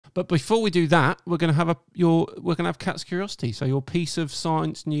But before we do that, we're going to have Catz Curiosity. So your piece of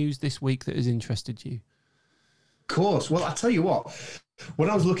science news this week that has interested you. Of course. Well, I tell you what. When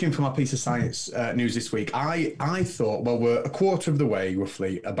I was looking for my piece of science news this week, I thought, well, we're a quarter of the way,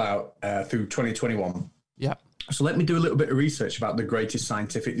 roughly, about through 2021. Yeah. So let me do a little bit of research about the greatest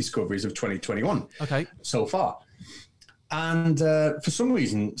scientific discoveries of 2021 so far. And for some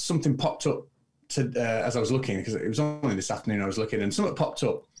reason, something popped up as I was looking, because it was only this afternoon I was looking, and something popped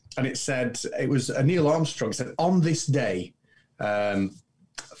up, and it said, it was Neil Armstrong. It said, on this day,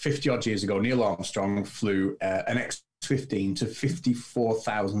 50-odd years ago, Neil Armstrong flew an X-15 to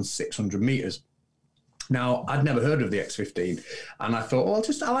 54,600 meters. Now, I'd never heard of the X-15, and I thought, well,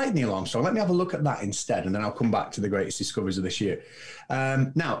 I like Neil Armstrong. Let me have a look at that instead, and then I'll come back to the greatest discoveries of this year.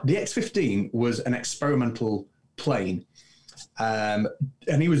 Now, the X-15 was an experimental plane, and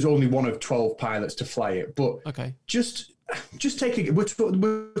he was only one of 12 pilots to fly it. But just taking,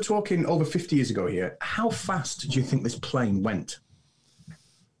 we're talking over 50 years ago here. How fast do you think this plane went?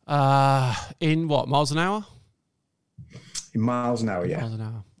 In what, miles an hour? In miles an hour, yeah. Miles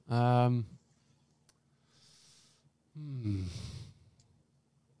an hour.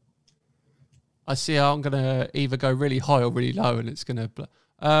 I see how I'm going to either go really high or really low, and it's going to...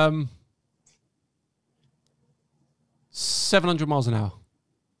 700 miles an hour.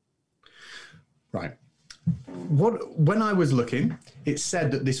 Right. When I was looking, it said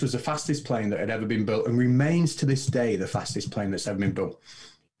that this was the fastest plane that had ever been built and remains to this day the fastest plane that's ever been built.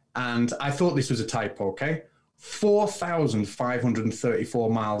 And I thought this was a typo, okay? 4,534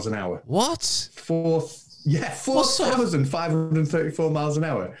 miles an hour. What? 4,534 miles an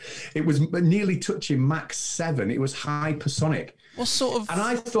hour. It was nearly touching Mach 7. It was hypersonic. What sort of... And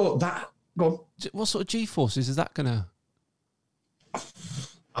I thought that... Go on. What sort of G-forces is that going to...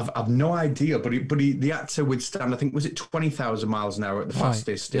 I've no idea, but he had to withstand, I think, was it 20,000 miles an hour at the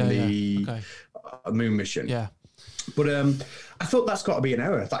fastest in the moon mission? Yeah. But I thought that's got to be an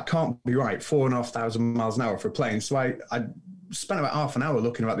error. That can't be right. 4,500 miles an hour for a plane. So I spent about half an hour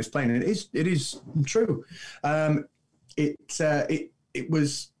looking about this plane, and it is true. It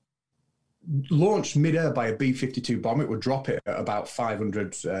was launched mid-air by a B-52 bomber. It would drop it at about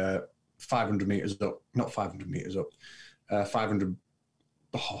 500 meters up. Not 500 meters up. 500.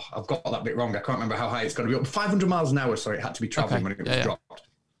 Oh, I've got that bit wrong. I can't remember how high it's got to be up. 500 miles an hour. Sorry, it had to be traveling when it was dropped.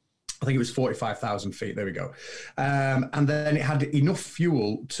 I think it was 45,000 feet. There we go. And then it had enough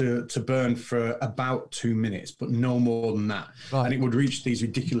fuel to burn for about 2 minutes, but no more than that. Right. And it would reach these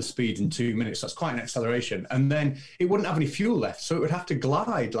ridiculous speeds in 2 minutes. That's quite an acceleration. And then it wouldn't have any fuel left. So it would have to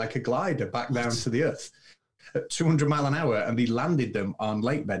glide like a glider back down to the earth at 200 mile an hour, and they landed them on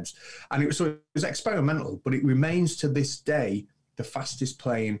lake beds. And it was experimental, but it remains to this day the fastest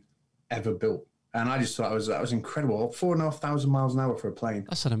plane ever built. And I just thought that was incredible. 4,500 miles an hour for a plane.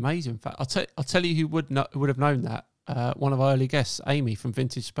 That's an amazing fact. I'll tell you who would have known that. One of our early guests, Amy from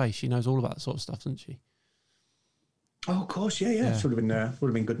Vintage Space. She knows all about that sort of stuff, doesn't she? Oh, of course, yeah. It would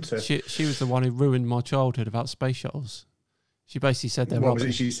have been good to. She was the one who ruined my childhood about space shuttles. She basically said they're rubbish. What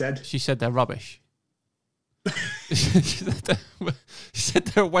was it she said? She said they're rubbish. She said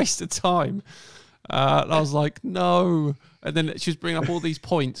they're a waste of time. And I was like, no. And then she was bringing up all these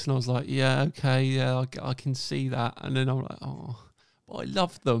points, and I was like, yeah, okay, yeah, I can see that. And then I'm like, oh, but I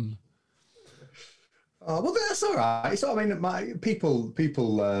love them. Oh, well, that's all right. So, I mean, people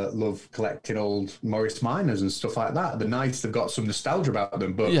love collecting old Morris Minors and stuff like that. They're nice. They've got some nostalgia about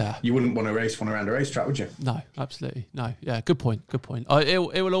them, but you wouldn't want to race one around a racetrack, would you? No, absolutely. No. Yeah, good point.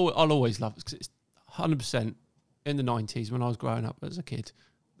 I'll always love it, because it's 100% in the 90s when I was growing up as a kid.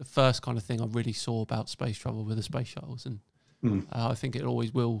 The first kind of thing I really saw about space travel were the space shuttles, and I think it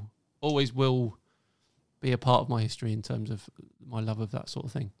always will be a part of my history in terms of my love of that sort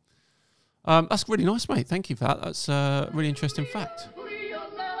of thing. That's really nice, mate. Thank you for that. That's a really interesting fact.